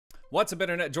What's up,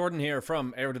 Internet? Jordan here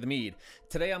from Arrow to the Mead.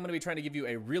 Today I'm going to be trying to give you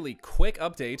a really quick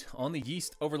update on the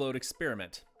yeast overload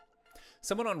experiment.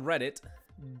 Someone on Reddit,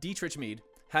 Dietrich Mead,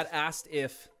 had asked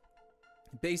if,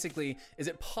 basically, is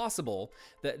it possible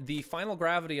that the final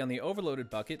gravity on the overloaded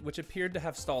bucket, which appeared to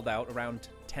have stalled out around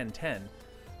 1010,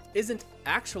 isn't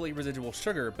actually residual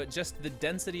sugar, but just the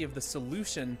density of the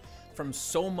solution from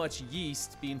so much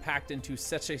yeast being packed into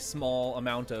such a small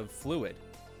amount of fluid?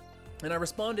 And I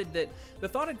responded that the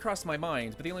thought had crossed my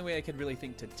mind, but the only way I could really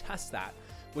think to test that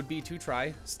would be to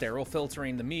try sterile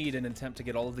filtering the mead in an attempt to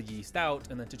get all of the yeast out,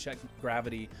 and then to check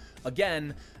gravity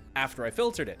again after I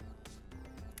filtered it.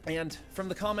 And from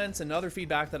the comments and other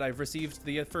feedback that I've received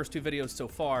the first two videos so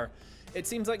far, it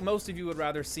seems like most of you would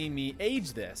rather see me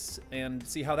age this and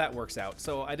see how that works out,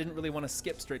 so I didn't really want to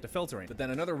skip straight to filtering. But then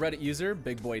another Reddit user,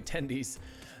 Big Boy Tendies,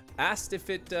 asked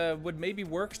if it would maybe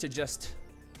work to just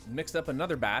mix up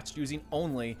another batch using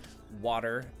only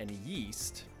water and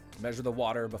yeast. Measure the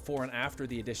water before and after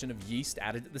the addition of yeast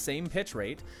added at the same pitch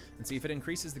rate and see if it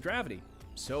increases the gravity.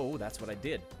 So that's what I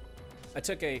did. I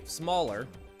took a smaller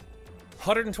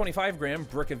 125 gram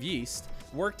brick of yeast,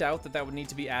 worked out that would need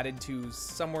to be added to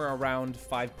somewhere around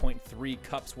 5.3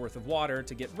 cups worth of water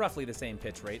to get roughly the same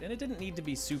pitch rate. And it didn't need to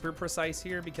be super precise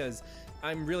here because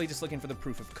I'm really just looking for the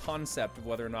proof of concept of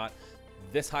whether or not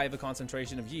this high of a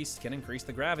concentration of yeast can increase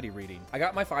the gravity reading. I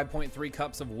got my 5.3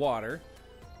 cups of water,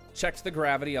 checked the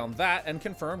gravity on that, and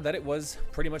confirmed that it was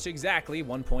pretty much exactly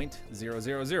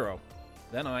 1.000.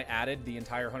 Then I added the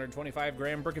entire 125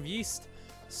 gram brick of yeast,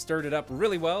 stirred it up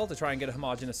really well to try and get a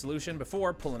homogeneous solution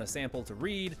before pulling a sample to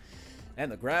read, and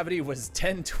the gravity was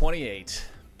 1028.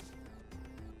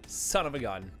 Son of a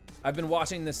gun. I've been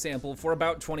watching this sample for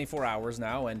about 24 hours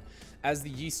now, and as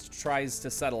the yeast tries to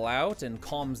settle out and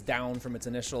calms down from its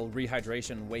initial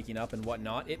rehydration, waking up and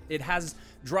whatnot, it has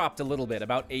dropped a little bit,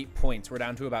 about 8 points. We're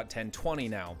down to about 1020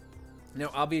 now.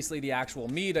 Now, obviously, the actual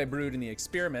mead I brewed in the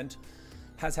experiment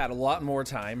has had a lot more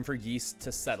time for yeast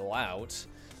to settle out,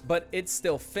 but it's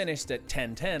still finished at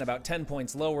 1010, about 10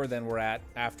 points lower than we're at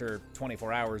after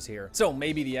 24 hours here. So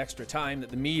maybe the extra time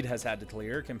that the mead has had to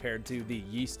clear compared to the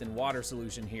yeast and water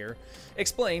solution here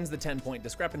explains the 10-point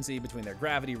discrepancy between their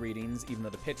gravity readings, even though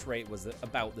the pitch rate was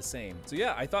about the same. So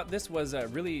yeah, I thought this was a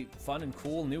really fun and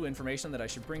cool new information that I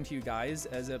should bring to you guys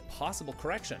as a possible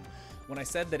correction. When I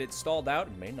said that it stalled out,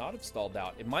 it may not have stalled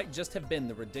out. It might just have been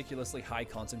the ridiculously high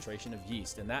concentration of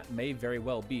yeast, and that may very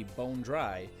well be bone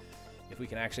dry if we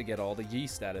can actually get all the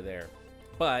yeast out of there.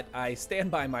 But I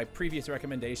stand by my previous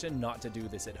recommendation not to do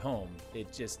this at home.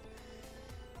 It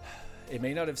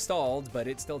may not have stalled, but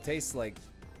it still tastes like...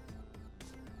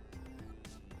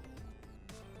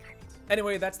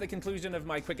 Anyway, that's the conclusion of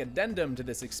my quick addendum to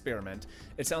this experiment.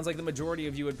 It sounds like the majority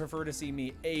of you would prefer to see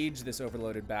me age this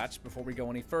overloaded batch before we go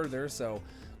any further, so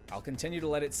I'll continue to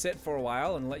let it sit for a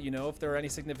while and let you know if there are any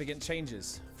significant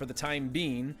changes. For the time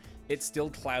being, it's still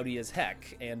cloudy as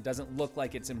heck and doesn't look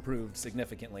like it's improved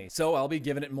significantly. So I'll be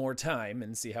giving it more time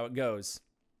and see how it goes.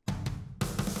 'Cause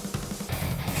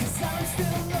I'm still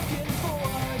looking